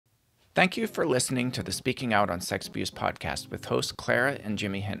Thank you for listening to the Speaking Out on Sex Abuse podcast with hosts Clara and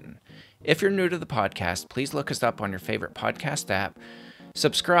Jimmy Hinton. If you're new to the podcast, please look us up on your favorite podcast app,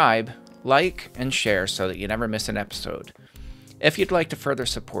 subscribe, like, and share so that you never miss an episode. If you'd like to further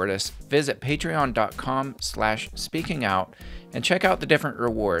support us, visit patreon.com/speakingout and check out the different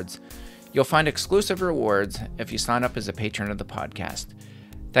rewards. You'll find exclusive rewards if you sign up as a patron of the podcast.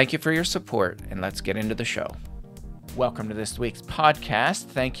 Thank you for your support, and let's get into the show. Welcome to this week's podcast.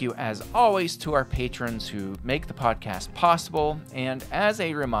 Thank you, as always, to our patrons who make the podcast possible. And as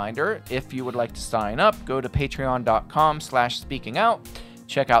a reminder, if you would like to sign up, go to patreon.com/speakingout.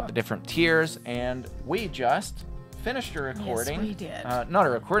 Check out the different tiers. And we just finished a recording. Yes, we did. Not a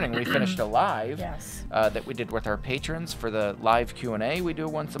recording. We finished a live Yes. that we did with our patrons for the live Q&A we do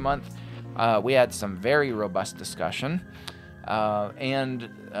once a month. We had some very robust discussion.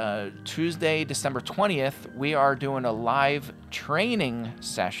 And Tuesday, December 20th, we are doing a live training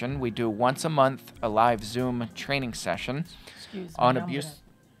session. We do once a month a live Zoom training session on abuse.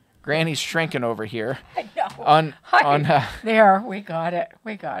 Granny's shrinking over here. I know. There, we got it.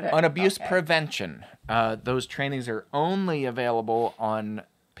 On abuse prevention. Those trainings are only available on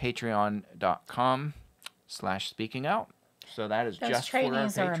patreon.com/speakingout. So that is just for our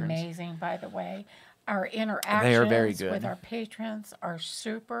patrons. Those trainings are amazing, by the way. Our interactions They are very good with our patrons are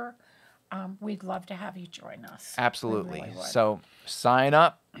super. We'd love to have you join us. Absolutely. We really would. So sign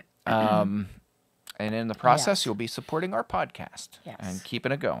up, and in the process, Yes. you'll be supporting our podcast Yes. and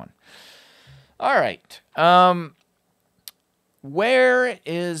keeping it going. All right. Where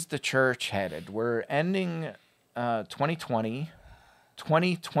is the church headed? We're ending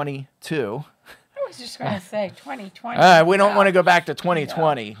 2022. I was just going to say 2020. We don't want to go back to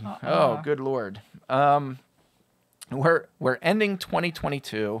 2020. No. Oh, good Lord. We're ending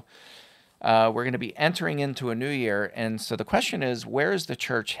 2022. We're going to be entering into a new year. And so the question is, where is the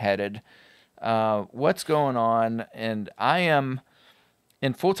church headed? What's going on? And I am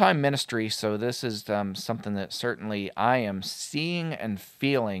in full-time ministry, so this is something that certainly I am seeing and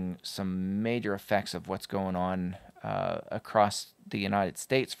feeling some major effects of what's going on across the United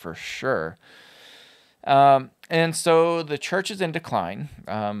States for sure. And so the church is in decline.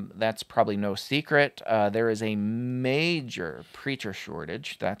 That's probably no secret. There is a major preacher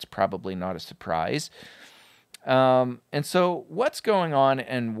shortage. That's probably not a surprise. And so what's going on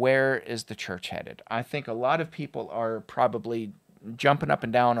and where is the church headed? I think a lot of people are probably jumping up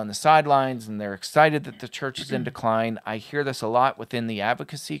and down on the sidelines and they're excited that the church is in decline. I hear this a lot within the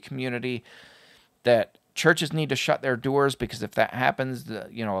advocacy community that churches need to shut their doors because if that happens, a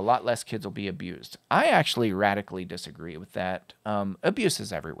lot less kids will be abused. I actually radically disagree with that. Abuse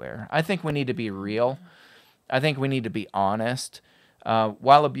is everywhere. I think we need to be real. I think we need to be honest.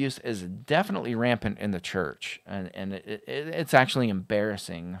 While abuse is definitely rampant in the church, and it's actually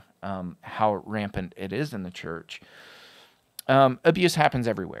embarrassing how rampant it is in the church, abuse happens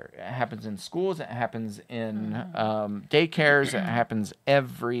everywhere. It happens in schools. It happens in daycares. It happens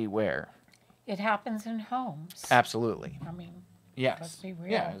everywhere. It happens in homes. Absolutely. I mean, yes. let's be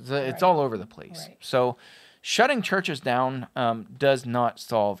real. Yeah, it's Right. all over the place. Right. So shutting churches down does not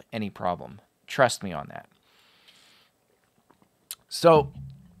solve any problem. Trust me on that. So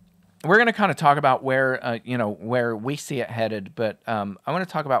we're going to kind of talk about where we see it headed, but I want to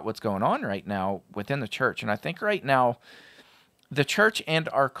talk about what's going on right now within the church. And I think right now the church and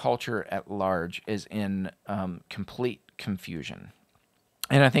our culture at large is in complete confusion.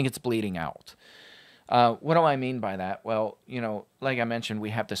 And I think it's bleeding out. What do I mean by that? Well, like I mentioned,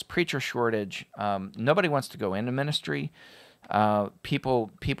 we have this preacher shortage. Nobody wants to go into ministry.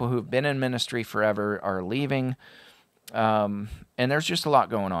 People who've been in ministry forever are leaving. And there's just a lot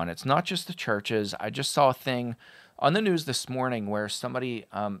going on. It's not just the churches. I just saw a thing on the news this morning where somebody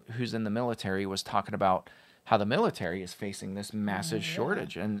who's in the military was talking about how the military is facing this massive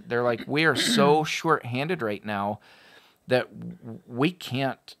shortage. And they're like, we are so short-handed right now that we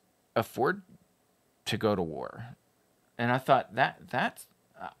can't afford to go to war. And I thought that's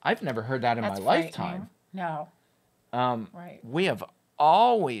I've never heard that in my lifetime. No. Right. We have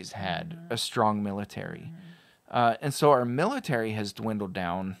always had a strong military. And so our military has dwindled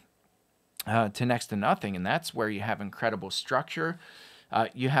down to next to nothing. And that's where you have incredible structure.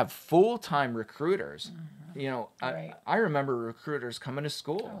 You have full-time recruiters. Right. I remember recruiters coming to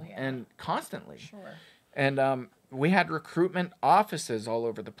school and constantly. Sure. And we had recruitment offices all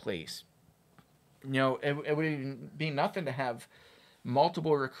over the place. It would be nothing to have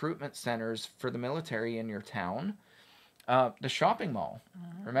multiple recruitment centers for the military in your town. The shopping mall.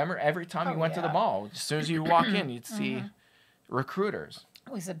 Remember, every time you went to the mall, as soon as you walk in, you'd see recruiters.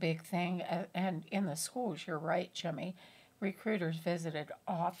 It was a big thing. And in the schools, you're right, Jimmy. recruiters visited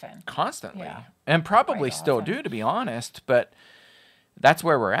often. constantly, Yeah, and probably quite still often. do, to be honest. But that's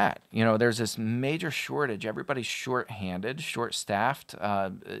where we're at. There's this major shortage. Everybody's short-handed, short-staffed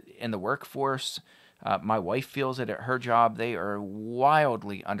in the workforce. My wife feels it at her job. They are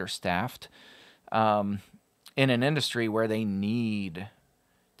wildly understaffed in an industry where they need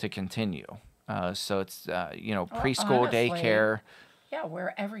to continue. So it's, Well, preschool, honestly, daycare. yeah,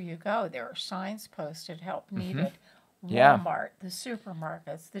 wherever you go, there are signs posted, help needed. Yeah. Walmart, the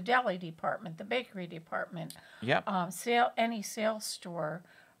supermarkets, the deli department, the bakery department, Yep. any sales store,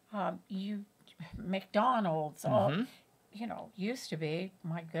 you, McDonald's, all, used to be,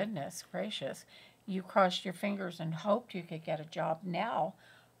 my goodness gracious, you crossed your fingers and hoped you could get a job. Now,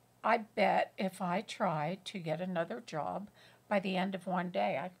 I bet if I tried to get another job, by the end of one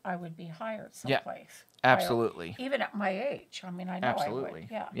day, I would be hired Yeah. someplace. Absolutely. Even at my age. I mean, I know I would. Absolutely.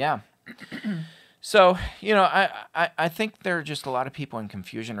 Yeah. Yeah. So, I think there are just a lot of people in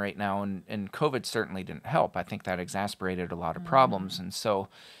confusion right now, and COVID certainly didn't help. I think that exacerbated a lot of problems. And so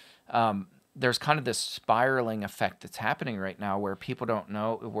there's kind of this spiraling effect that's happening right now where people don't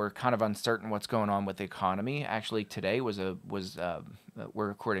know. We're kind of uncertain what's going on with the economy. Actually, today we're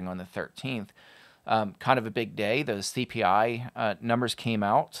recording on the 13th. Kind of a big day. The CPI numbers came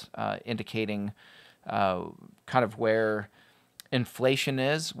out indicating kind of where inflation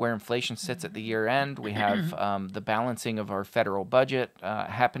is, where inflation sits at the year end. We have the balancing of our federal budget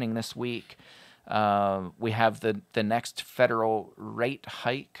happening this week. We have the next federal rate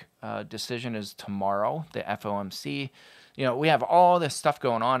hike decision is tomorrow, the FOMC. We have all this stuff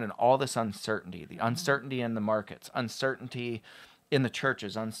going on and all this uncertainty, the uncertainty in the markets, uncertainty in the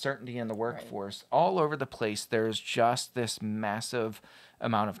churches, uncertainty in the workforce, all over the place. There's just this massive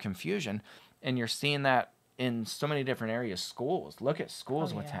amount of confusion. And you're seeing that in so many different areas. Schools, look at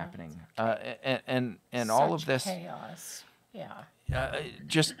schools, what's happening. And all of this chaos. Yeah.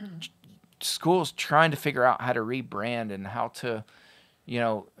 Just schools trying to figure out how to rebrand and how to,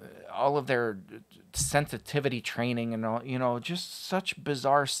 all of their sensitivity training and all, just such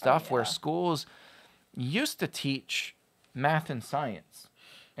bizarre stuff where schools used to teach math and science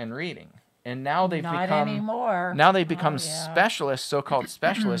and reading. And now they've Not become anymore. now they've become specialists, so-called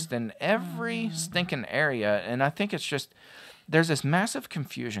specialists in every stinking area. And I think it's just there's this massive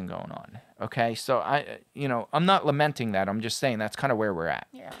confusion going on. Okay, so I'm not lamenting that. I'm just saying that's kind of where we're at.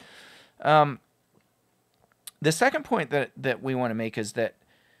 Yeah. The second point that we want to make is that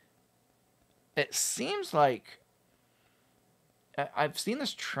it seems like I've seen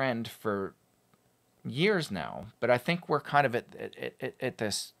this trend for years now, but I think we're kind of at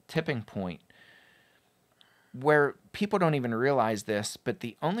this tipping point where people don't even realize this, but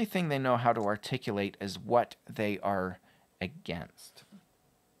the only thing they know how to articulate is what they are against.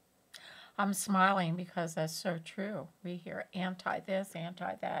 I'm smiling because that's so true. We hear anti this,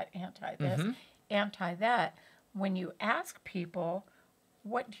 anti that, anti this, anti that. When you ask people,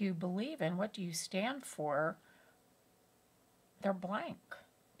 what do you believe in? What do you stand for? They're blank.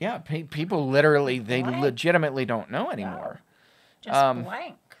 Yeah, people literally, they Blank. legitimately don't know anymore. Just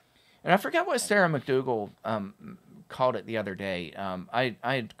blank. And I forget what Sarah McDougal called it the other day. I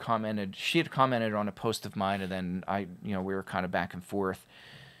had commented, she had commented on a post of mine, and then we were kind of back and forth.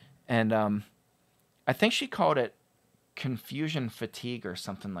 And I think she called it confusion fatigue or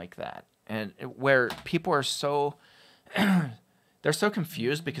something like that. And where people are so, they're so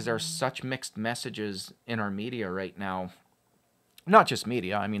confused because there are such mixed messages in our media right now. Not just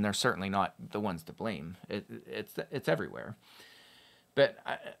media. I mean, they're certainly not the ones to blame. It's everywhere. But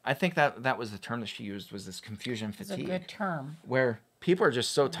I think that was the term that she used, was this confusion fatigue. It's a good term. Where people are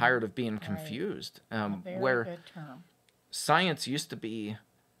just so tired of being confused. Very good term. Science used to be,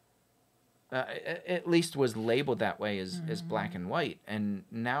 at least was labeled that way as black and white. And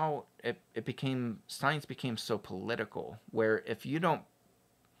now science became so political, where if you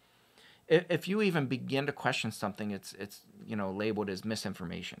even begin to question something, it's labeled as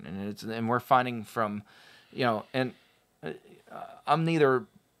misinformation, and we're finding from, and I'm neither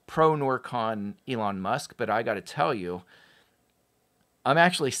pro nor con Elon Musk, but I got to tell you, I'm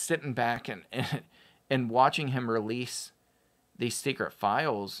actually sitting back and watching him release these secret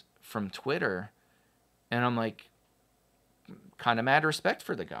files from Twitter, and I'm like, kind of mad respect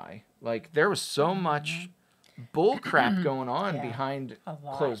for the guy. Like, there was so much bull crap going on behind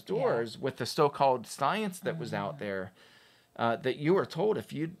closed doors with the so-called science that was out there, that you were told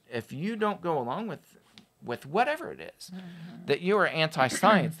if you don't go along with whatever it is, that you are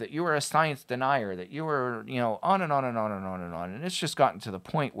anti-science, that you are a science denier, that you were, on and on and on and on and on. And it's just gotten to the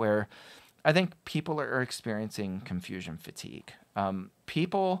point where I think people are experiencing confusion fatigue.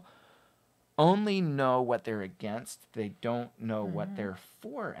 People only know what they're against. They don't know what they're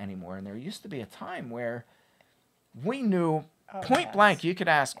for anymore. And there used to be a time where we knew point blank. You could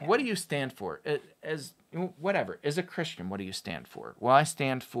ask, what do you stand for? As whatever, as a Christian, what do you stand for? Well, I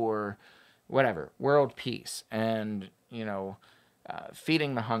stand for whatever, world peace, and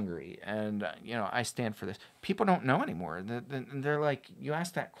feeding the hungry, and I stand for this. People don't know anymore. They're like, you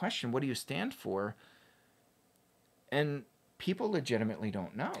ask that question, what do you stand for? And people legitimately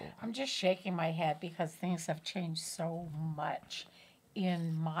don't know. I'm just shaking my head because things have changed so much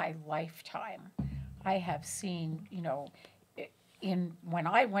in my lifetime. I have seen, when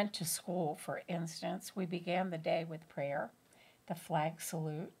I went to school, for instance, we began the day with prayer, the flag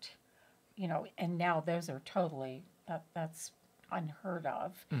salute, and now those are totally, that's unheard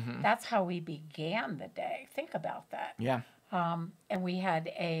of. That's how we began the day. Think about that. Yeah. And we had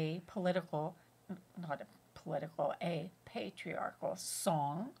a patriarchal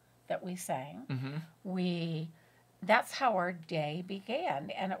song that we sang. That's how our day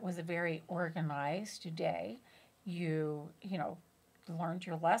began, and it was a very organized day. You learned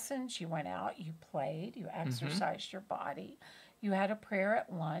your lessons, you went out, you played, you exercised your body, you had a prayer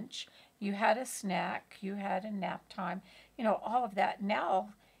at lunch, you had a snack, you had a nap time, all of that. Now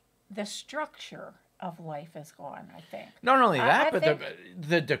the structure of life is gone, I think. Not only that, but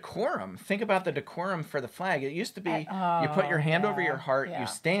the decorum. Think about the decorum for the flag. It used to be you put your hand over your heart, you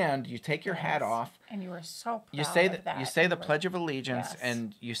stand, you take your hat off, and you were so proud you say of that. You say the Pledge of Allegiance,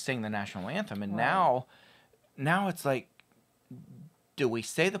 and you sing the national anthem. And now it's like, do we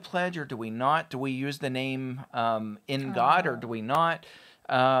say the pledge or do we not? Do we use the name in God or do we not?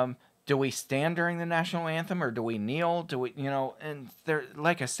 Do we stand during the national anthem or do we kneel? Do we, and there,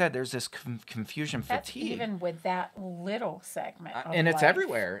 like I said, there's this confusion fatigue. Even with that little segment of and it's life.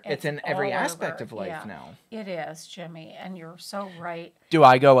 everywhere. It's in every aspect of life now. It is, Jimmy, and you're so right. Do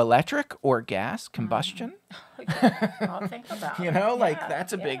I go electric or gas, combustion? I'll think about it.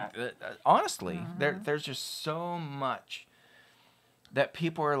 That's a big, honestly, there's just so much that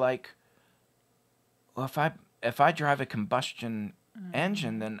people are like, well, if I drive a combustion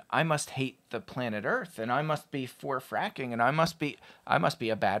engine, then I must hate the planet Earth, and I must be for fracking, and I must be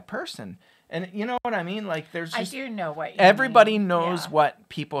a bad person. And you know what I mean? Like, there's just, I do know what you everybody mean. knows what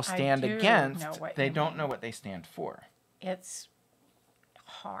people stand do against. know what They you don't mean. know what they stand for. It's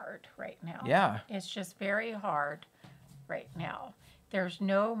hard right now. Yeah. It's just very hard right now. There's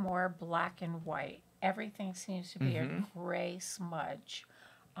no more black and white. Everything seems to be a gray smudge.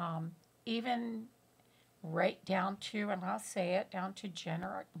 Even right down to, and I'll say it, down to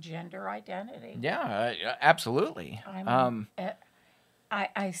gender identity. Yeah, absolutely.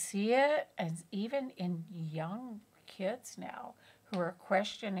 I see it as even in young kids now who are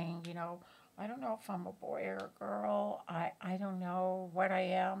questioning, I don't know if I'm a boy or a girl. I don't know what I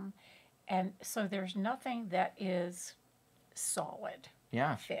am. And so there's nothing that is solid,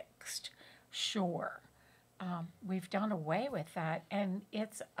 fixed, sure. We've done away with that, and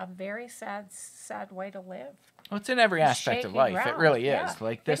it's a very sad way to live. Well, it's in every aspect of life. It really is. Yeah,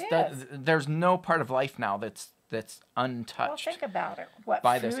 like this, there's no part of life now that's untouched. Well, think about it. What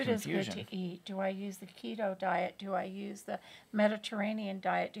by food this is confusion. good to eat? Do I use the keto diet? Do I use the Mediterranean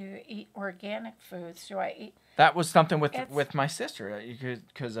diet? Do you eat organic foods? Do I eat? That was something with my sister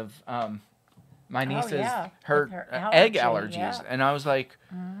because of my niece's her egg allergies, and I was like,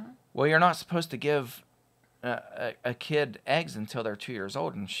 well, you're not supposed to give a kid eggs until they're 2 years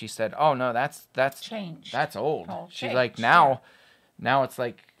old, and she said, "Oh no, that's changed. That's old." She's changed, like, now it's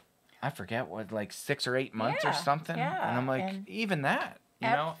like, I forget what, like 6 or 8 months or something, and I'm like, even that,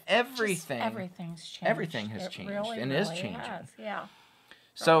 everything's changed. Everything has it changed really, and really is changing. has. Yeah.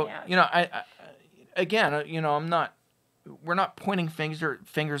 So really has. I again, we're not pointing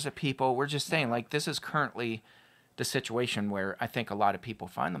fingers at people. We're just saying, like, this is currently the situation where I think a lot of people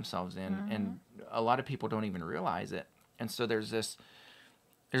find themselves in, and a lot of people don't even realize it. And so there's this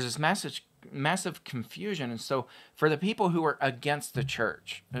massive confusion. And so for the people who are against the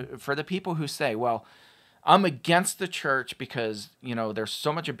church, for the people who say, well, I'm against the church because, there's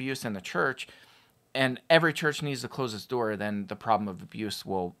so much abuse in the church, and every church needs to close its door, then the problem of abuse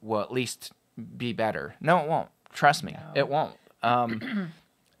will at least be better. No, it won't. Trust me, it won't.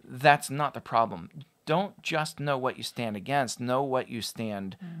 That's not the problem. Don't just know what you stand against, know what you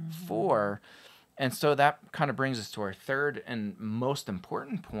stand for. And so that kind of brings us to our third and most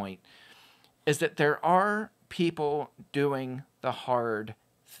important point, is that there are people doing the hard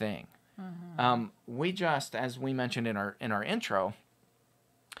thing. We just, as we mentioned in our intro,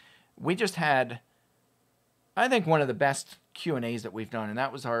 we just had, I think, one of the best Q&As that we've done, and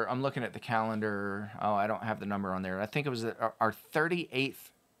that was I'm looking at the calendar, I don't have the number on there. I think it was our 38th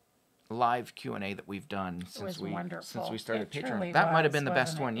live Q&A that we've done It was wonderful. since we started It Patreon. truly That might have was, been the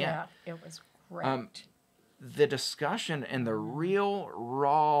best wasn't it? one yet. Yeah, it was great. The discussion and the real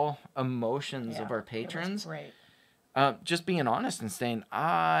raw emotions of our It was patrons. great. Just being honest and saying,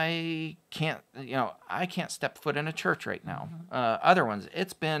 I can't step foot in a church right now. Other ones,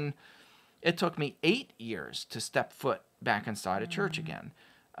 it took me 8 years to step foot back inside a church again.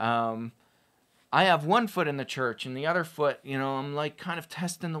 I have one foot in the church and the other foot, I'm like kind of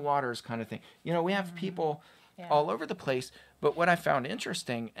testing the waters kind of thing. We have people all over the place. But what I found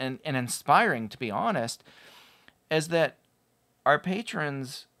interesting and inspiring, to be honest, is that our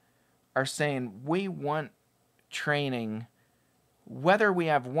patrons are saying we want training, whether we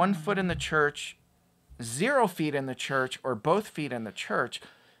have one foot in the church, 0 feet in the church, or both feet in the church.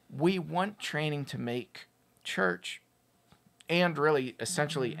 We want training to make church, and really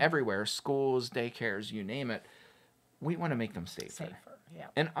essentially everywhere, schools, daycares, you name it, we want to make them safer. Yeah.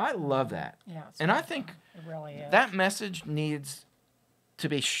 And I love that. Yeah, and I think it really is. that message needs to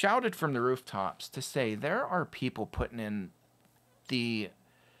be shouted from the rooftops to say there are people putting in the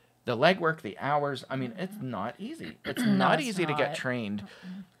legwork, the hours. I mean, it's not easy. It's not easy to get trained.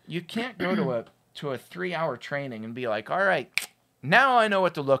 You can't go to a 3-hour training and be like, all right, now I know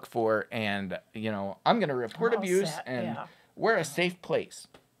what to look for, and I'm going to report abuse, and we're a safe place.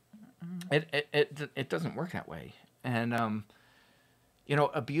 It doesn't work that way. And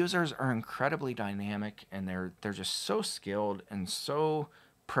abusers are incredibly dynamic, and they're just so skilled and so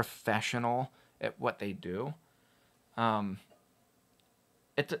professional at what they do.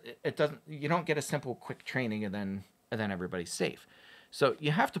 It doesn't. You don't get a simple, quick training and then everybody's safe. So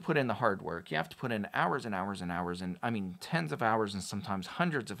you have to put in the hard work. You have to put in hours and hours and hours, and I mean tens of hours and sometimes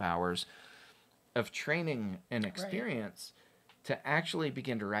hundreds of hours of training and experience to actually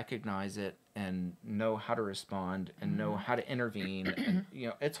begin to recognize it and know how to respond and know how to intervene. And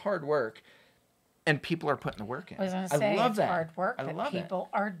it's hard work, and people are putting the work in. I was going to say, love it's that. hard work, I but love people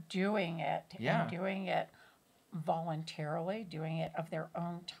are doing it, Yeah. and doing it voluntarily, doing it of their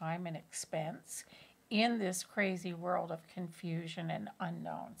own time and expense in this crazy world of confusion and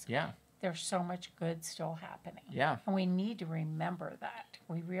unknowns. Yeah. There's so much good still happening. Yeah. And we need to remember that.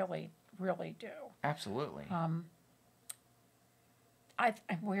 We really, really do. Absolutely.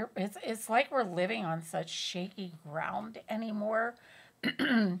 It's like we're living on such shaky ground anymore.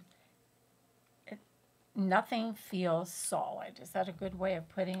 Nothing feels solid. Is that a good way of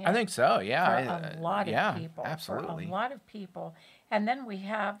putting it? I think so. Yeah. For a lot of people. Absolutely. For a lot of people. And then we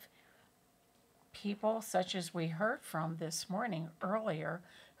have people such as we heard from this morning earlier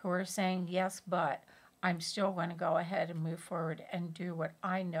who are saying, yes, but I'm still going to go ahead and move forward and do what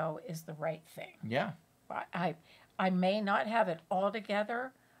I know is the right thing. Yeah. I may not have it all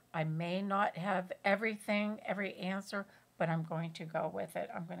together. I may not have everything, every answer, but I'm going to go with it.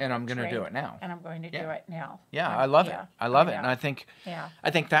 I'm going to do it now. And I'm going to do it now. Yeah, I love it. I love it. And I think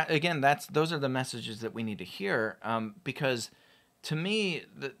that, again, those are the messages that we need to hear, because to me,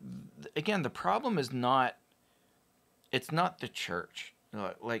 the problem is not, it's not the church.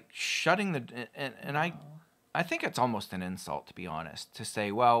 Like shutting I think it's almost an insult, to be honest, to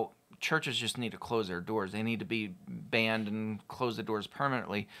say, well, churches just need to close their doors. They need to be banned and close the doors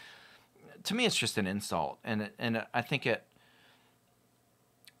permanently. To me, it's just an insult. And I think it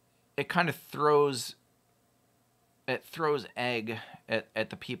kind of throws egg at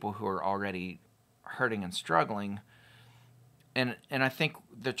the people who are already hurting and struggling. And I think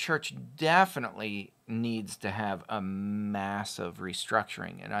the church definitely needs to have a massive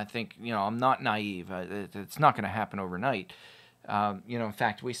restructuring. And I think, I'm not naive. It's not going to happen overnight. In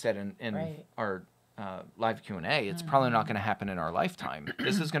fact, we said in our live Q&A, it's probably not going to happen in our lifetime.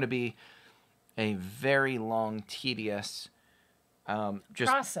 This is going to be a very long, tedious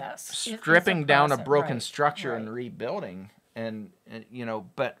just process. Stripping down a broken structure and rebuilding. And,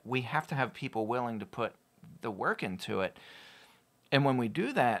 but we have to have people willing to put the work into it. And when we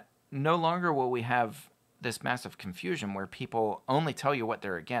do that, no longer will we have this massive confusion where people only tell you what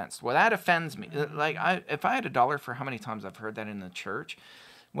they're against. Well, that offends me. Like, if I had $1 for how many times I've heard that in the church,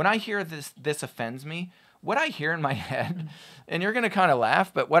 when I hear this offends me, what I hear in my head, and you're going to kind of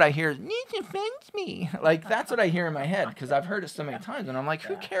laugh, but what I hear is, it offends me. Like, that's what I hear in my head, because I've heard it so many times, and I'm like,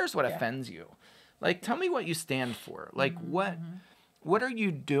 who cares what offends you? Like, tell me what you stand for. Like, what are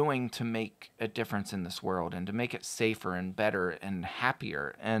you doing to make a difference in this world and to make it safer and better and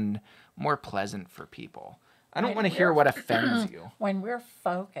happier and more pleasant for people? I don't want to hear what offends you. When we're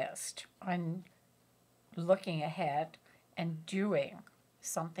focused on looking ahead and doing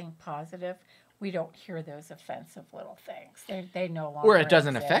something positive, we don't hear those offensive little things. They no longer Or it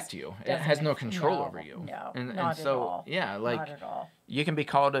doesn't exist. affect you. It has no control no, over you. No, And not so, at all. yeah, like, Not at all. you can be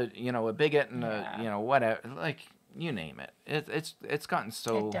called a, a bigot and Yeah. whatever, like, you name it. It's gotten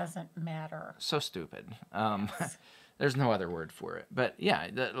so... It doesn't matter. So stupid. Yes. There's no other word for it. But yeah,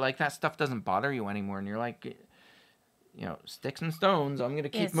 like that stuff doesn't bother you anymore. And you're like, sticks and stones, I'm going to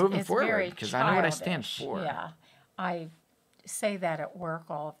keep moving forward because I know what I stand for. Yeah. I say that at work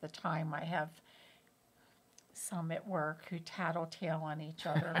all of the time. I have some at work who tattletale on each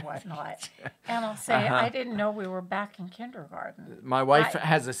other and whatnot. And I'll say, I didn't know we were back in kindergarten. My wife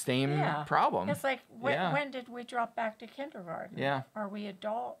has the same problem. It's like, when did we drop back to kindergarten? Yeah. Are we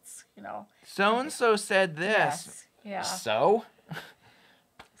adults? So-and-so said this. Yes. Yeah. So?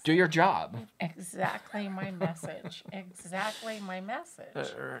 Do your job. Exactly my message. Exactly my message.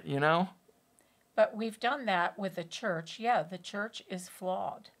 But we've done that with the church. Yeah, the church is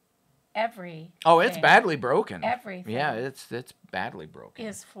flawed. It's badly broken. Everything. Yeah, it's badly broken.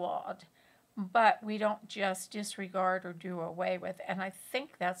 Is flawed. But we don't just disregard or do away with it. And I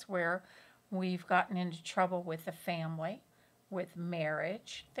think that's where we've gotten into trouble with the family, with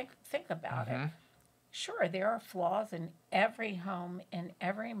marriage. Think about it. Sure, there are flaws in every home, in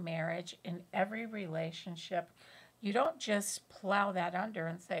every marriage, in every relationship. You don't just plow that under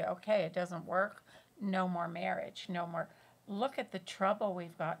and say, okay, it doesn't work, no more marriage, no more. Look at the trouble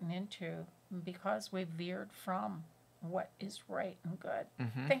we've gotten into because we've veered from what is right and good.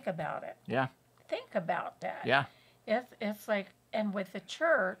 Think about it. Yeah. Think about that. Yeah. It's like, and with the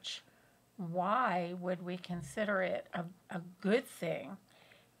church, why would we consider it a good thing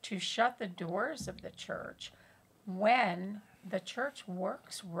to shut the doors of the church when the church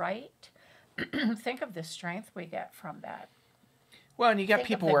works right? Think of the strength we get from that. Well, and you got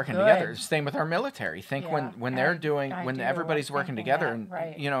people working together. Same with our military. Think when they're doing, when everybody's working together, and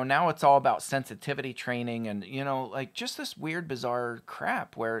now it's all about sensitivity training and like just this weird, bizarre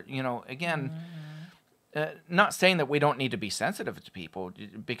crap where again, not saying that we don't need to be sensitive to people,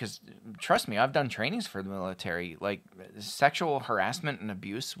 because trust me, I've done trainings for the military. Like sexual harassment and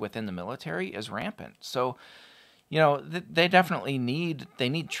abuse within the military is rampant. So, they definitely need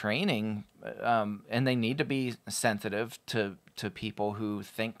training, and they need to be sensitive to people who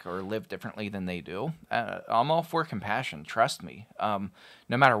think or live differently than they do. I'm all for compassion. Trust me. No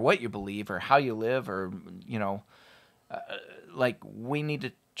matter what you believe or how you live, or like we need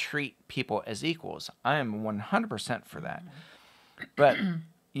to treat people as equals. I am 100% for that. But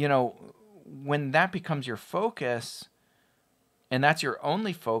when that becomes your focus, and that's your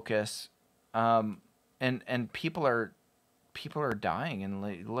only focus, and people are dying,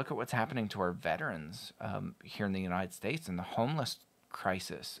 and look at what's happening to our veterans here in the United States, and the homeless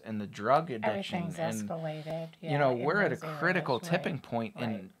crisis and the drug addiction. Everything's escalated. We're at a critical tipping point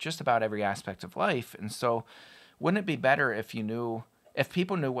in just about every aspect of life. And so wouldn't it be better if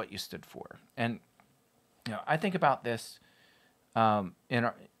people knew what you stood for? And I think about this in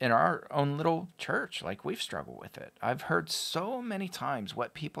our own little church. Like, we've struggled with it. I've heard so many times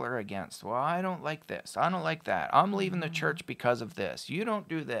what people are against. Well, I don't like this, I don't like that, I'm leaving the church because of this, you don't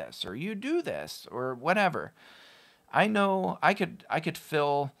do this, or you do this, or whatever. I know I could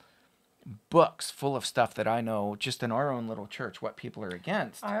fill books full of stuff that I know just in our own little church what people are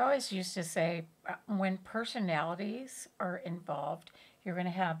against. I always used to say, when personalities are involved, you're going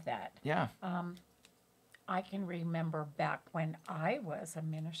to have that. Yeah. I can remember back when I was a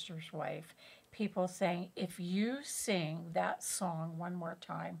minister's wife, people saying, if you sing that song one more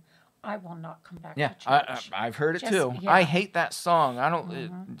time, I will not come back to church. I've heard it too. Yeah. I hate that song. I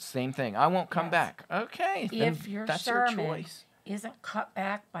don't. Same thing. I won't come back. Okay. If your sermon isn't cut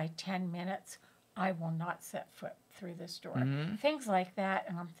back by 10 minutes, I will not set foot through this door. Things like that,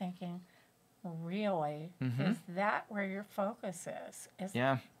 and I'm thinking, really, is that where your focus is?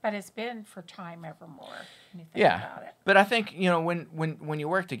 Yeah. But it's been for time evermore. When you think about it. But I think when you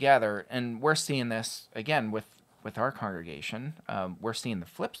work together, and we're seeing this again with our congregation, we're seeing the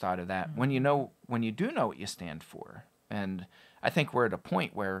flip side of that. When you do know what you stand for, and I think we're at a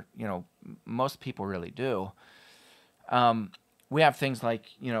point where most people really do. We have things like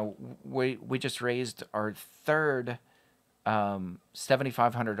we just raised our third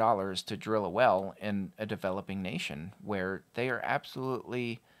 $7,500 to drill a well in a developing nation where they are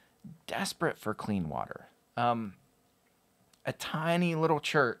absolutely desperate for clean water. A tiny little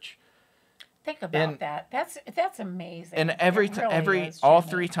church. Think about that. That's amazing. And all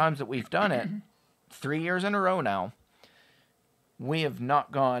 3 times that we've done it, 3 years in a row now, we have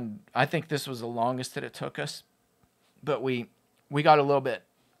not gone. I think this was the longest that it took us, but we got a little bit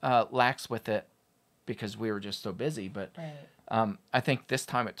lax with it because we were just so busy. But I think this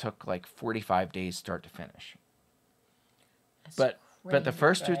time it took like 45 days start to finish. That's But the crazy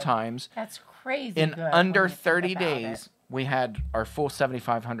first two good. times, That's crazy in good when under you think 30 about it. days, we had our full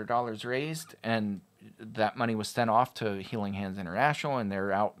 $7,500 raised, and that money was sent off to Healing Hands International, and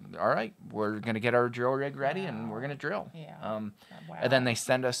they're out. All right, we're gonna get our drill rig ready, and we're Wow. gonna drill. Yeah. And then Wow. they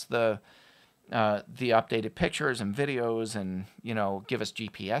send us the updated pictures and videos, and give us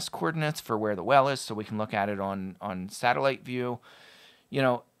GPS coordinates for where the well is, so we can look at it on satellite view. You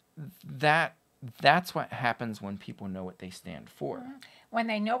know, that that's what happens when people know what they stand for. When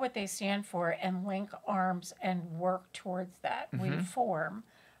they know what they stand for and link arms and work towards that, we form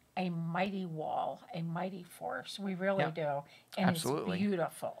a mighty wall, a mighty force. We really Yeah, do. And absolutely. it's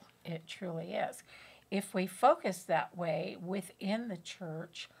beautiful. It truly is. If we focus that way within the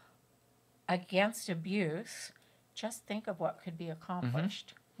church against abuse, just think of what could be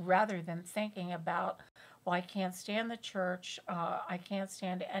accomplished rather than thinking about, well, I can't stand the church, I can't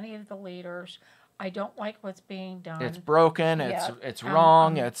stand any of the leaders, I don't like what's being done. It's broken. Yeah, It's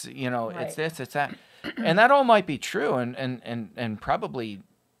wrong. It's it's right. this. It's that, and that all might be true, and probably,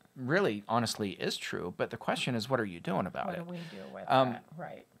 really, honestly, is true. But the question is, what are you doing about What it? do we do with that?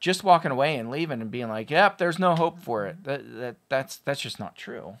 Right. Just walking away and leaving and being like, "Yep, there's no hope for it." That's just not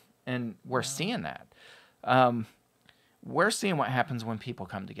true, and we're seeing that. We're seeing what happens when people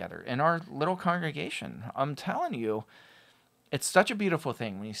come together in our little congregation. I'm telling you, it's such a beautiful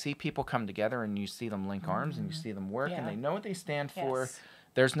thing when you see people come together and you see them link arms and you see them work and Yeah. they know what they stand for. Yes.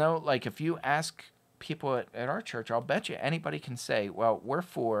 There's no, like, if you ask people at our church, I'll bet you anybody can say, well, we're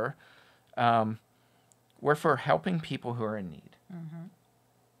for helping people who are in need.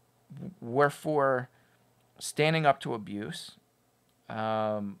 We're for standing up to abuse.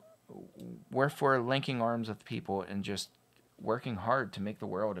 We're for linking arms with people and just working hard to make the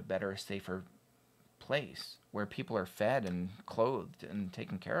world a better, safer place where people are fed and clothed and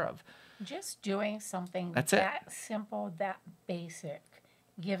taken care of. Just doing something That's it. that simple, that basic,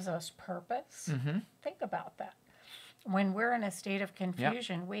 gives us purpose. Think about that. When we're in a state of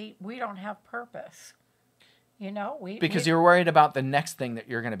confusion, we don't have purpose. Because you're worried about the next thing that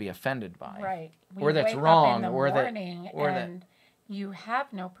you're going to be offended by. Right. We Or that's wake wrong, up in the or that- morning or that- and you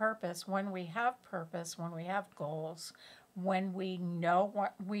have no purpose. When we have purpose, when we have goals, when we know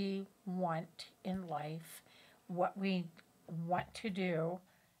what we want in life, what we want to do,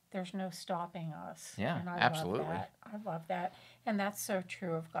 there's no stopping us. Yeah, And I absolutely. love that. I love that. And that's so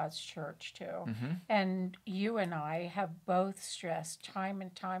true of God's church too. And you and I have both stressed time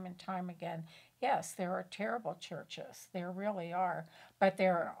and time and time again, yes, there are terrible churches. There really are. But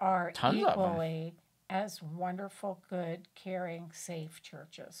there are Tons of 'em. equally as wonderful, good, caring, safe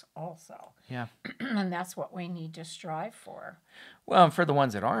churches also. Yeah. And that's what we need to strive for. Well, and for the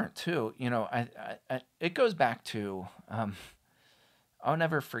ones that aren't too, it goes back to, I'll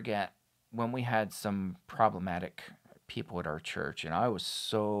never forget when we had some problematic people at our church, and I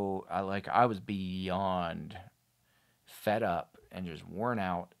was beyond fed up and just worn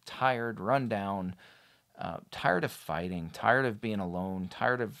out, tired, run down, tired of fighting, tired of being alone,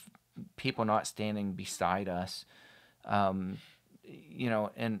 tired of people not standing beside us. And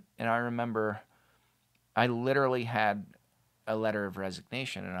I remember I literally had a letter of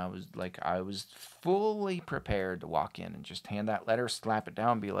resignation, and I was fully prepared to walk in and just hand that letter, slap it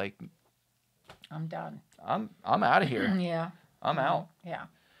down, and be like, I'm done. I'm out of here. Yeah. I'm out. Yeah.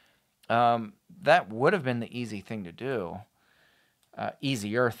 That would have been the easy thing to do.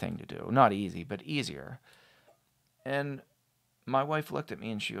 Easier thing to do. Not easy, but easier. And my wife looked at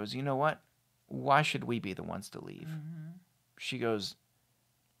me and she goes, you know what? Why should we be the ones to leave? She goes,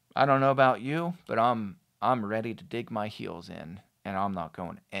 I don't know about you, but I'm ready to dig my heels in, and I'm not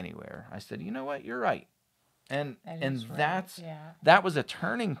going anywhere. I said, you know what? You're right. And that was a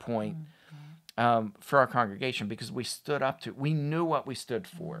turning point for our congregation, because we knew what we stood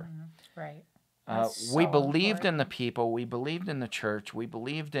for. Right. We believed in the people. We believed in the church. We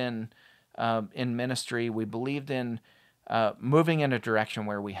believed in ministry. We believed in moving in a direction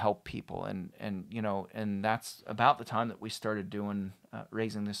where we help people. And that's about the time that we started doing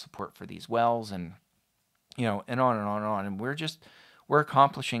raising the support for these wells, and and on and on and on. And we're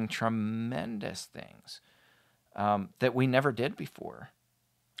accomplishing tremendous things that we never did before.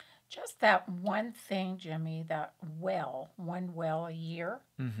 Just that one thing, Jimmy, that one well a year.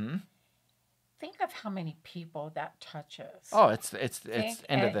 Think of how many people that touches. Oh, it's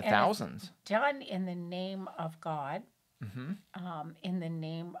into the thousands. Done in the name of God, in the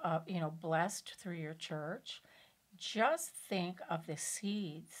name of, blessed through your church. Just think of the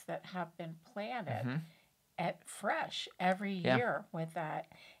seeds that have been planted at fresh every year with that.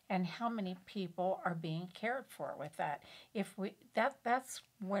 and how many people are being cared for with that. If we that's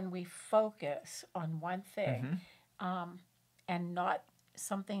when we focus on one thing, and not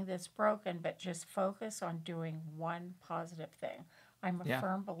something that's broken, but just focus on doing one positive thing. I'm a Yeah.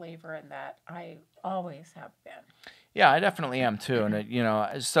 firm believer in that. I always have been. Yeah, I definitely am too,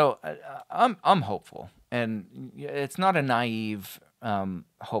 and so I'm hopeful, and it's not a naive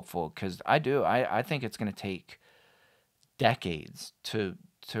hopeful, because I think it's going to take decades to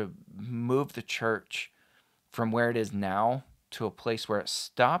move the church from where it is now to a place where it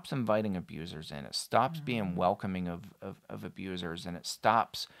stops inviting abusers in, it stops being welcoming of abusers, and it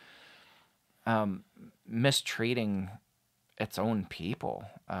stops mistreating its own people.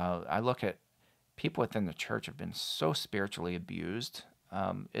 I look at people within the church have been so spiritually abused.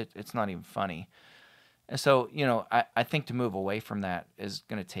 It's not even funny. And so, I think to move away from that is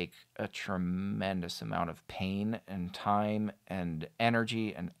going to take a tremendous amount of pain and time and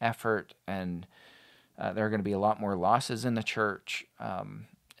energy and effort. And there are going to be a lot more losses in the church.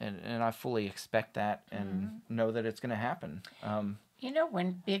 And I fully expect that and know that it's going to happen.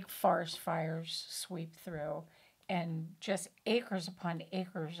 When big forest fires sweep through and just acres upon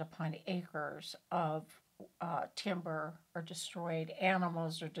acres of timber are destroyed,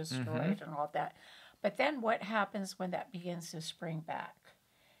 animals are destroyed, and all that. But then what happens when that begins to spring back?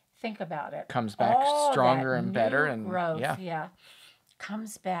 Think about it. Comes back All stronger that and better, new and growth,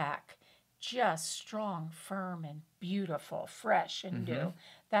 comes back just strong, firm, and beautiful, fresh and new.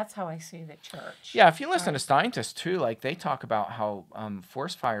 That's how I see the church. Yeah, if you listen to scientists too, like they talk about how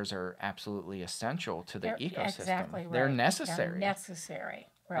forest fires are absolutely essential to the ecosystem. Exactly right. They're necessary. They're necessary,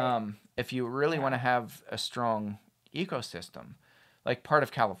 right. If you really want to have a strong ecosystem, like part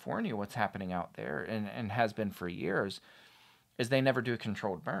of California, what's happening out there and has been for years, is they never do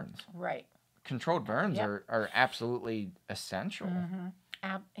controlled burns. Right. Controlled burns are absolutely essential.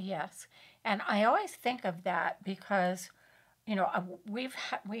 Yes. And I always think of that because, we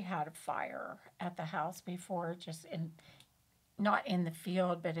had a fire at the house before, just not in the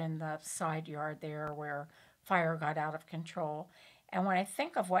field, but in the side yard there where fire got out of control. And when I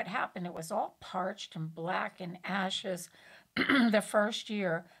think of what happened, it was all parched and black and ashes the first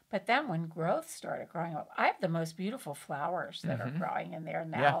year. But then when growth started growing up, I have the most beautiful flowers that are growing in there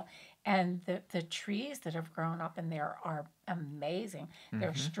now. Yeah. And the trees that have grown up in there are amazing.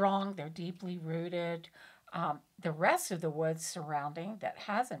 They're strong, they're deeply rooted. The rest of the woods surrounding that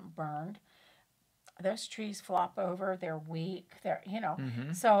hasn't burned, those trees flop over, they're weak,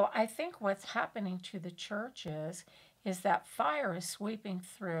 So I think what's happening to the churches is that fire is sweeping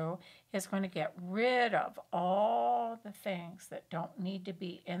through, is going to get rid of all the things that don't need to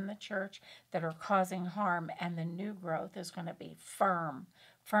be in the church that are causing harm, and the new growth is going to be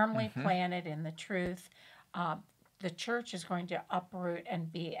firmly planted in the truth. The church is going to uproot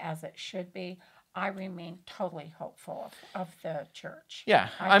and be as it should be. I remain totally hopeful of the church. Yeah,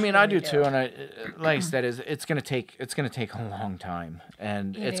 I mean, I do too, and like I said, it's going to take a long time,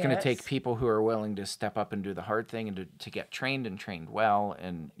 and it's going to take people who are willing to step up and do the hard thing, and to get trained and trained well,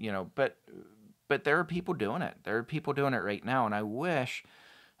 and but there are people doing it. There are people doing it right now, and I wish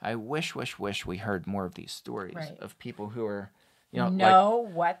we heard more of these stories of people who are know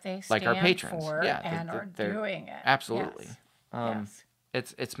what they stand like our patrons, for, and are doing it. Absolutely. Yes.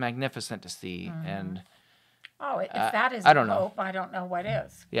 It's magnificent to see, and if that is I don't hope, know. I don't know what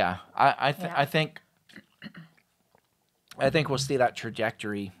is. Yeah, I think we'll see that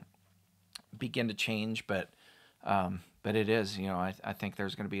trajectory begin to change, but it is, I think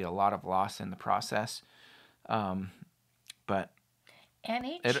there's going to be a lot of loss in the process, but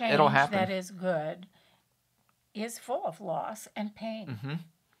any it'll change happen. that is good is full of loss and pain,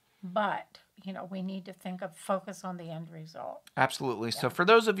 but we need to focus on the end result. Absolutely. Yeah. So for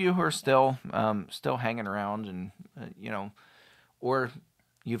those of you who are still hanging around, and or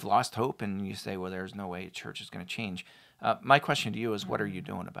you've lost hope and you say, well, there's no way church is going to change. My question to you is, what are you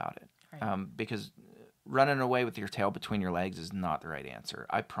doing about it? Right. Because running away with your tail between your legs is not the right answer.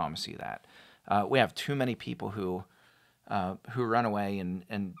 I promise you that. We have too many people who run away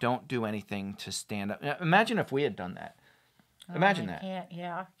and don't do anything to stand up. Imagine if we had done that. Imagine that.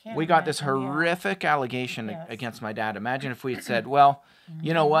 Can't we got this horrific allegation against my dad. Imagine if we had said, well,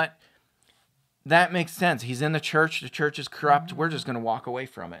 you know what? That makes sense. He's in the church. The church is corrupt. We're just going to walk away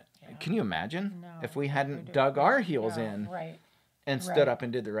from it. Yeah. Can you imagine if we hadn't dug our heels in and stood up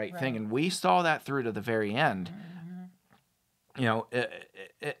and did the right thing? And we saw that through to the very end.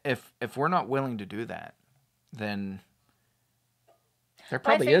 If we're not willing to do that, then there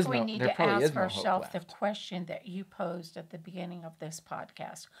probably is no hope left. We need to ask ourselves the question that you posed at the beginning of this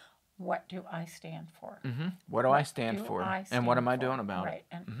podcast. what do I stand for? What do I stand for? And what am I doing about right.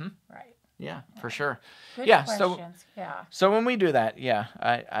 it? And, right. Yeah, for sure. Good Yeah. questions. Yeah. So when we do that, yeah,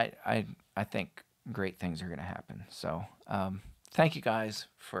 I think great things are going to happen. So thank you guys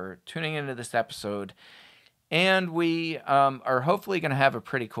for tuning into this episode. And we are hopefully going to have a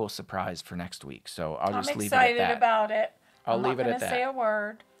pretty cool surprise for next week. So I'll just leave it at that. I'm excited about it. I'll leave it at that. I'm not going to say a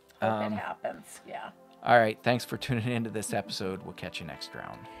word. Hope it happens. Yeah. All right. Thanks for tuning into this episode. We'll catch you next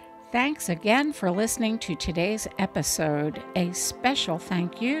round. Thanks again for listening to today's episode. A special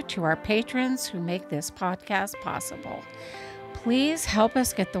thank you to our patrons who make this podcast possible. Please help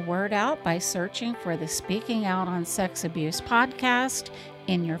us get the word out by searching for the Speaking Out on Sex Abuse podcast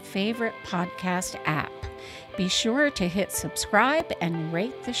in your favorite podcast app. Be sure to hit subscribe and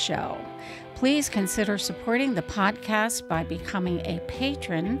rate the show. Please consider supporting the podcast by becoming a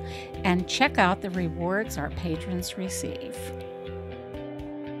patron and check out the rewards our patrons receive.